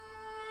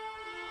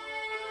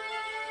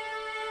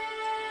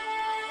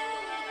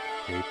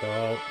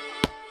People.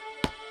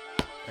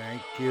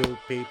 Thank you,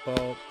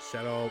 people.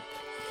 Settle.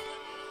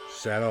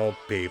 Settle,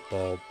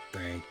 people.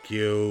 Thank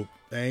you.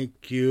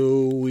 Thank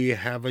you. We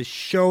have a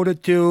show to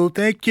do.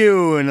 Thank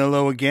you. And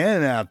hello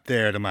again out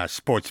there to my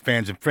sports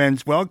fans and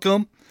friends.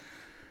 Welcome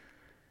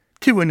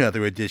to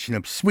another edition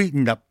of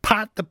Sweeten, the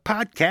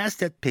podcast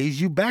that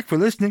pays you back for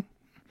listening.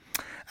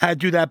 I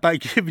do that by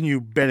giving you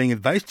betting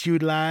advice to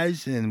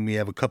utilize, and we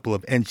have a couple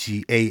of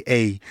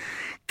NCAAB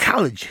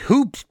college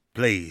hoops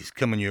plays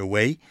coming your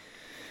way.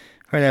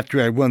 Right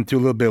after I run through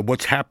a little bit of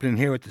what's happening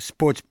here at the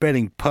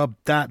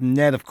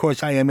sportsbettingpub.net. Of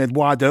course, I am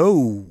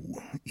Eduardo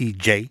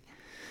EJ,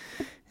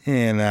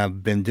 and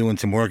I've been doing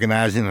some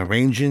organizing,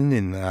 arranging,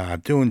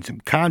 and doing some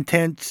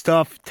content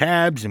stuff,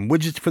 tabs, and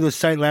widgets for the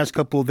site last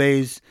couple of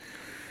days.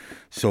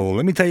 So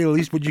let me tell you at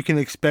least what you can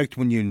expect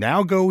when you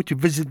now go to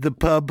visit the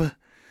pub.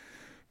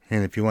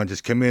 And if you want to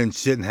just come in,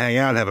 sit and hang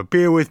out, have a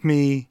beer with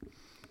me.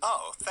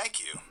 Oh, thank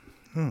you.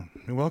 Oh,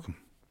 you're welcome.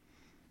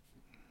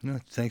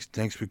 No,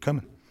 thanks for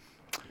coming.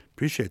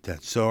 Appreciate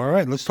that. So, all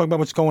right, let's talk about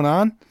what's going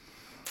on.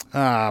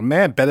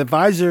 Man,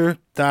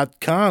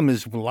 BetAdvisor.com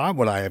is a lot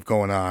what I have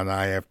going on.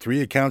 I have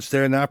 3 accounts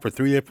there now for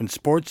 3 different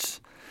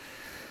sports.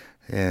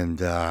 And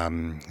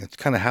it's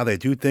kind of how they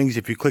do things.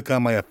 If you click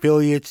on my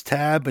affiliates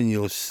tab and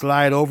you'll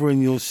slide over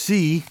and you'll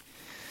see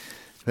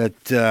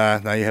that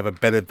now you have a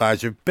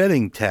BetAdvisor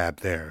betting tab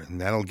there. And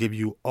that'll give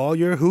you all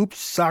your hoops,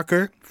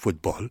 soccer,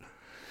 football,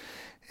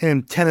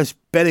 and tennis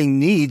betting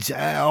needs,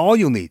 all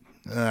you'll need.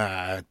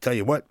 Tell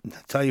you what,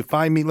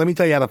 find me. Let me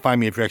tell you how to find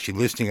me if you're actually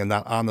listening and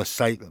not on the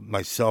site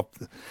myself.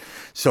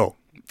 So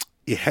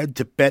you head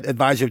to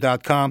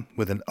betadvisor.com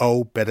with an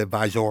O,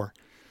 BetAdvisor,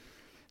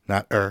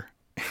 not no,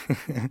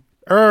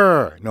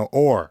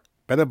 or,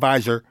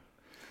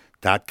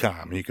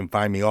 betadvisor.com. You can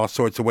find me all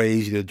sorts of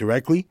ways, either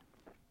directly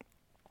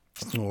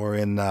or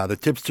in the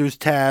tipsters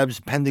tabs,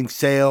 pending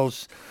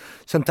sales.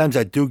 Sometimes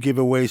I do give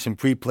away some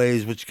free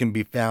plays, which can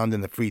be found in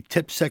the free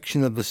tip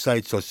section of the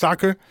site. So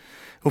soccer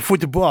or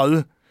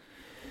football,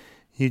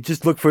 you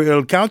just look for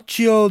El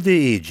Calcio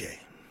de EJ.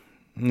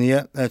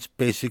 Yeah, that's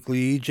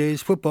basically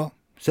EJ's football,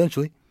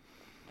 essentially.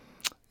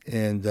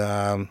 And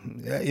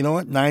you know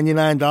what?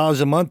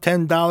 $99 a month,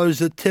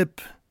 $10 a tip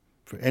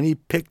for any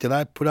pick that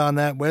I put on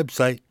that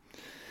website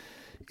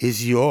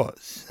is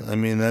yours. I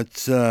mean,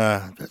 that's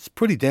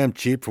pretty damn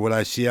cheap for what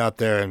I see out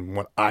there and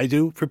what I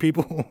do for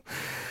people.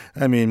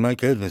 I mean, my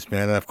goodness,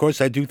 man. And of course,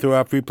 I do throw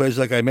out free plays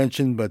like I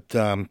mentioned, but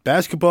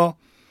basketball,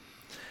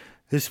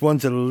 this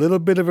one's a little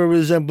bit of a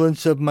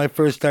resemblance of my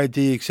first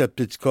ID, except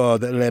it's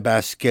called Le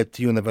Basket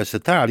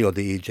Universitario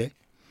de EJ,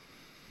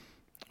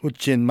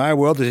 which in my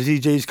world is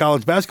EJ's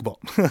college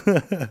basketball.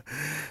 I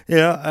mean,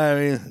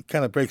 it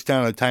kind of breaks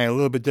down Italian, a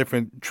little bit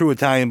different, true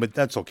Italian, but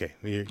that's okay.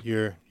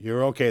 You're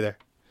okay there.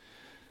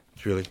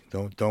 It's really,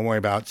 don't worry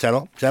about it.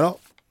 Settle.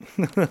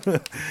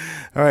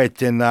 All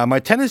right, and my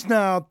tennis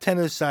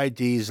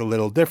ID is a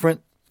little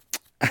different.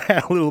 I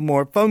had a little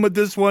more fun with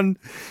this one.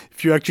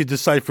 If you actually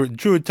decipher it in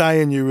true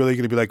Italian, you're really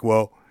going to be like,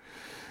 whoa.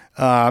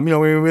 We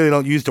really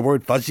don't use the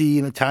word fuzzy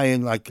in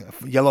Italian, like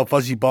yellow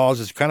fuzzy balls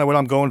is kind of what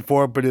I'm going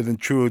for, but in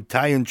true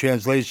Italian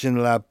translation,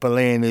 la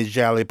pallene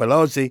gialle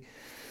pelosi,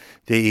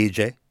 de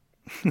EJ.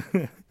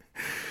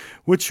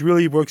 Which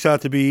really works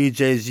out to be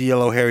EJ's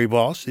yellow hairy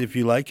balls, if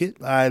you like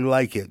it. I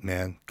like it,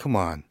 man. Come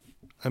on.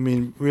 I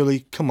mean,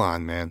 really, come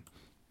on, man.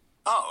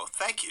 Oh,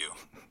 thank you.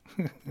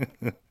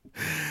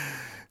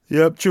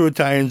 Yep, true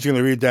Italian's going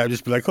to read that and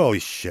just be like, holy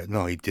shit.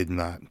 No, he did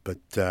not. But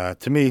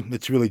to me,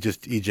 it's really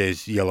just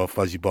EJ's yellow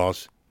fuzzy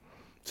balls.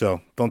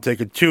 So don't take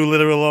it too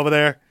literal over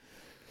there.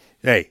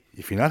 Hey,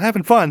 if you're not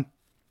having fun,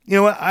 you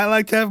know what? I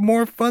like to have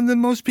more fun than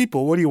most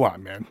people. What do you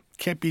want, man?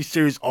 Can't be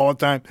serious all the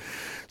time.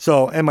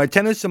 So, and my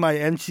tennis and my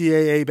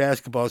NCAA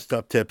basketball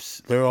stuff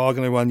tips, they're all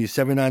going to run you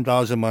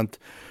 $79 a month,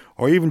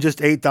 or even just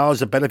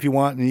 $8 a bet if you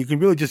want. And you can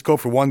really just go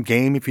for one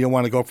game if you don't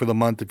want to go for the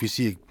month. If you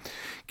see a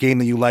game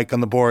that you like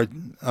on the board,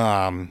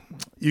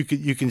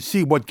 you can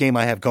see what game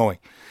I have going.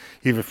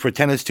 Even for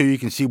tennis too, you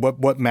can see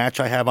what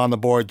match I have on the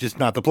board, just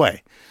not to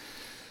play.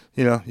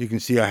 You can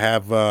see I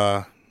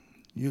have.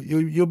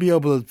 You'll be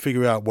able to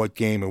figure out what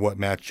game or what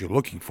match you're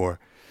looking for.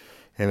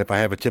 And if I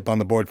have a tip on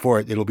the board for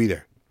it, it'll be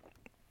there.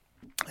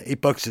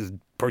 $8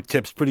 per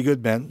tip's pretty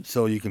good, man.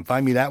 So you can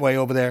find me that way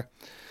over there.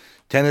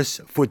 Tennis,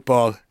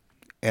 football,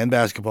 and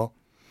basketball.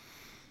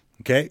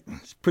 Okay?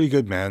 It's pretty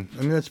good, man.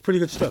 I mean, that's pretty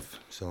good stuff.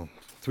 So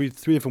three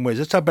different ways.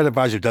 That's how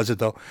BetAdvisor does it,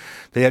 though.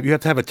 You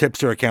have to have a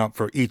tipster account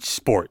for each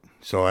sport.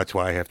 So that's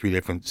why I have 3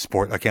 different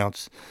sport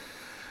accounts.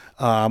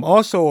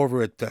 Also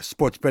over at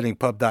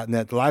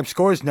sportsbettingpub.net, live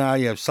scores now.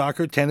 You have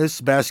soccer,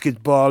 tennis,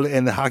 basketball,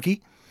 and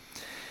hockey.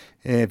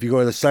 And if you go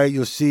to the site,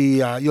 you'll see,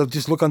 you'll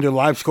just look under the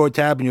live score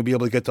tab and you'll be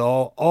able to get to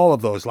all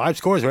of those live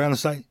scores right on the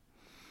site.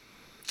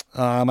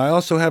 I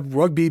also have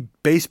rugby,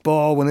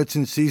 baseball when it's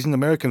in season,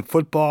 American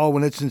football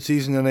when it's in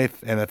season, and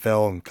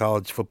NFL and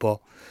college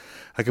football.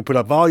 I can put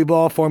up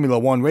volleyball, Formula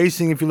One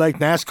racing, if you like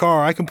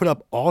NASCAR. I can put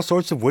up all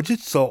sorts of widgets.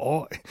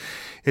 So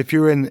if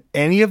you're in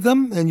any of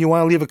them and you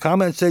want to leave a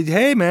comment and say,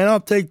 hey, man, I'll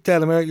take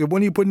that American.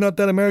 When are you putting up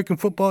that American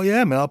football?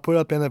 Yeah, man, I'll put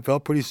up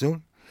NFL pretty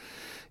soon.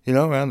 You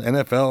know, around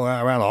NFL,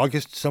 around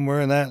August,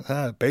 somewhere in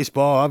that.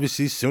 Baseball,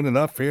 obviously, soon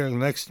enough here. The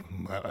next,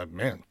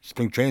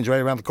 spring training's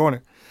right around the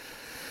corner.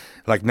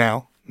 Like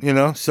now, you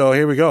know. So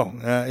here we go.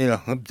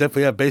 I'll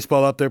definitely have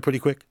baseball up there pretty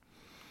quick.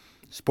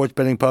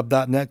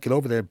 Sportsbettingpub.net. Get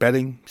over there.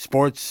 Betting,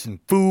 sports, and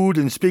food.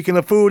 And speaking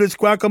of food, it's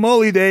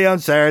guacamole day on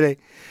Saturday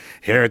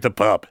here at the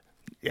pub.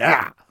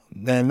 Yeah.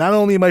 And not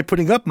only am I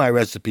putting up my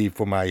recipe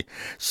for my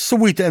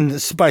sweet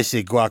and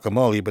spicy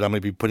guacamole, but I'm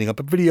going to be putting up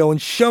a video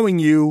and showing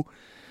you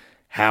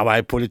how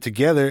I put it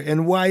together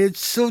and why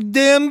it's so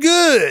damn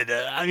good.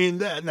 I mean,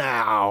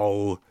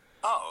 now.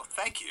 Oh,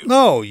 thank you.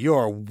 Oh,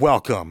 you're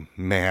welcome,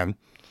 man.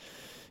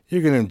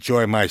 You're going to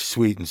enjoy my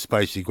sweet and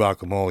spicy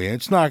guacamole. And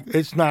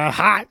it's not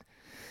hot.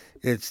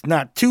 It's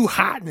not too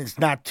hot and it's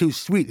not too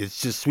sweet.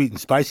 It's just sweet and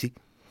spicy.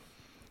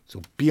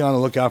 So be on the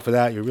lookout for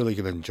that. You're really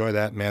going to enjoy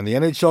that, man. The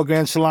NHL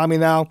Grand Salami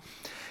now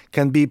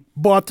can be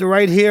bought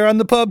right here on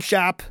the pub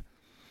shop.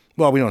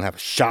 Well, we don't have a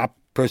shop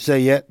per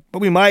se yet, but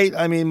we might.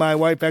 I mean, my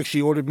wife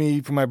actually ordered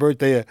me for my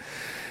birthday a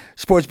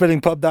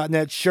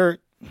sportsbettingpub.net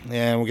shirt,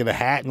 and we'll get a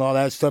hat and all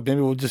that stuff.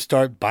 Maybe we'll just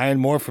start buying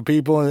more for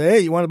people. And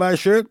hey, you want to buy a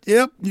shirt?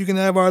 Yep, you can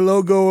have our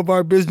logo of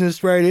our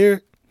business right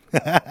here.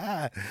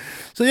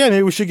 So yeah,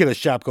 maybe we should get a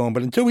shop going.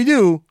 But until we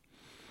do,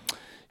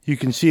 you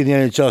can see in the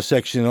NHL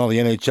section all the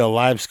NHL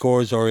live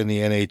scores, or in the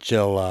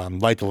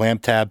NHL Light the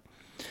Lamp tab.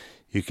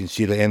 You can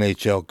see the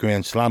NHL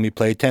Grand Salami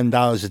play,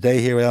 $10 a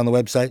day here right on the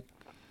website.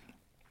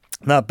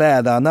 Not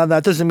bad. Now,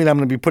 that doesn't mean I'm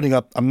not going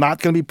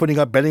to be putting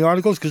up betting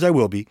articles, because I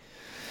will be,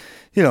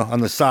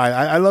 on the side.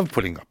 I love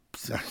putting up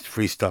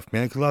free stuff,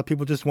 man, because a lot of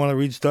people just want to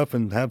read stuff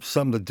and have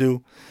something to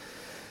do,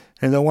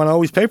 and don't want to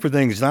always pay for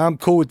things. Now, I'm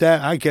cool with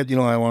that. I get, I don't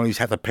always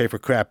have to pay for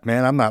crap,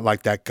 man. I'm not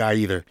like that guy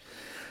either.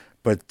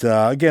 But,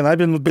 again, I've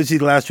been busy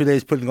the last 2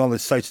 days putting all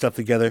this site stuff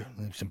together.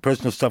 Some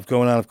personal stuff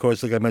going on, of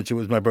course. Like I mentioned,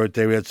 it was my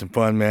birthday. We had some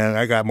fun, man.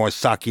 I got more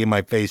sake in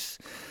my face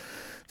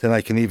than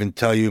I can even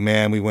tell you,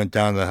 man. We went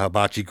down to the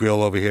Hibachi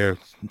Grill over here,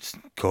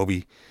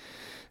 Kobe.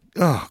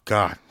 Oh,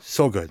 God,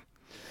 so good.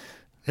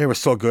 They were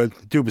so good.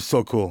 The dude was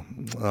so cool.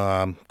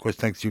 Of course,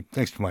 thanks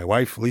to my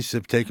wife, Lisa,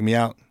 for taking me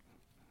out.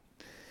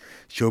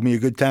 Showed me a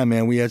good time,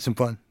 man. We had some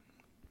fun.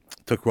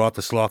 Took Roth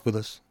the Sloth with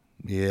us.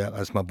 Yeah,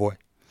 that's my boy.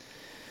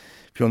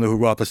 If you don't know who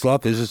Roth the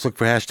Sloth is, just look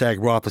for hashtag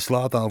Roth the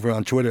Sloth over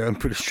on Twitter. I'm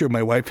pretty sure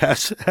my wife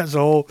has a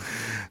whole...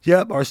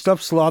 Yep, our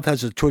stuffed sloth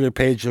has a Twitter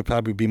page. It'll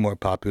probably be more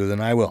popular than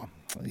I will.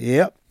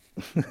 Yep.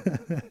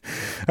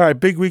 All right,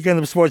 big weekend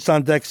of sports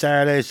on deck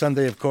Saturday,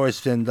 Sunday, of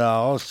course, and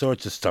all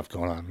sorts of stuff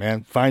going on,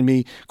 man. Find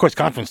me, of course,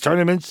 conference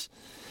tournaments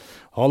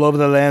all over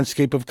the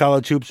landscape of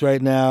college hoops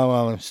right now.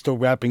 I'm still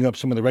wrapping up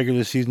some of the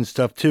regular season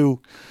stuff,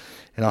 too.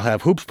 And I'll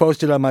have hoops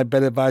posted on my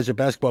Bet Advisor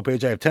basketball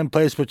page. I have 10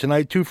 plays for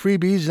tonight, 2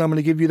 freebies, and I'm going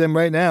to give you them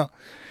right now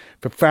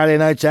for Friday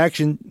night's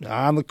action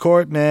on the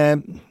court,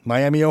 man.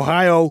 Miami,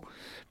 Ohio,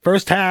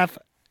 first half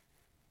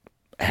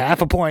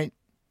a point.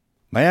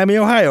 Miami,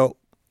 Ohio,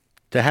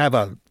 to have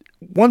a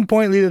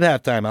 1-point lead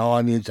at halftime. All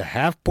I need is a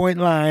half-point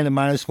line and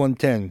minus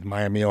 110,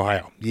 Miami,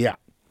 Ohio. Yeah.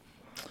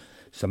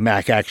 Some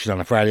MAC action on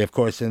a Friday, of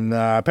course. And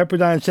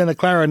Pepperdine and Santa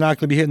Clara are not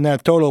going to be hitting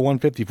that total,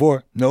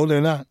 154. No, they're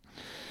not.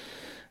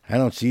 I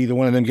don't see either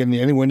one of them getting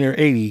anywhere near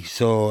 80.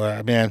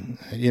 So, man,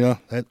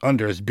 that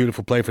under is a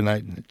beautiful play for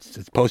tonight.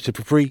 It's posted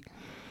for free.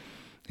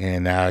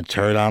 And it's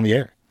heard on the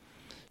air.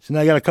 So now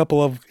I got a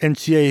couple of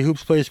NCAA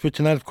hoops plays for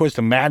tonight. Of course,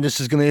 the madness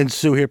is going to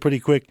ensue here pretty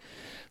quick.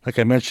 Like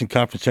I mentioned,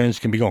 conference tournaments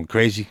can be going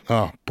crazy.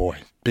 Oh, boy.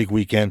 Big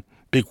weekend.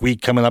 Big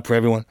week coming up for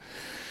everyone.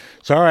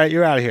 So, all right,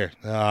 you're out of here.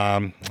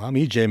 I'm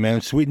EJ,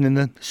 man. Sweetening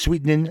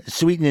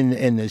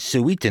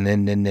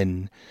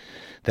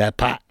that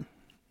pot.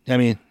 I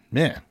mean,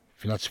 man,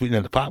 if you're not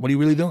sweetening the pot, what are you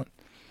really doing?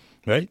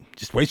 Right?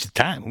 Just wasting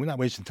time. We're not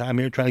wasting time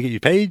here trying to get you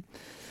paid.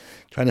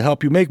 Trying to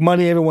help you make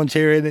money. Everyone's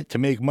here in it to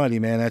make money,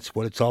 man. That's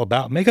what it's all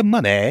about. Making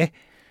money.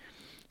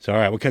 So, all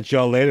right, we'll catch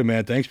y'all later,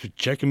 man. Thanks for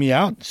checking me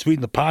out.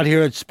 Sweeten the pot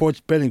here at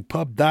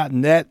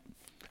sportsbettingpub.net.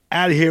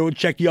 Out of here. We'll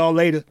check y'all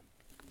later.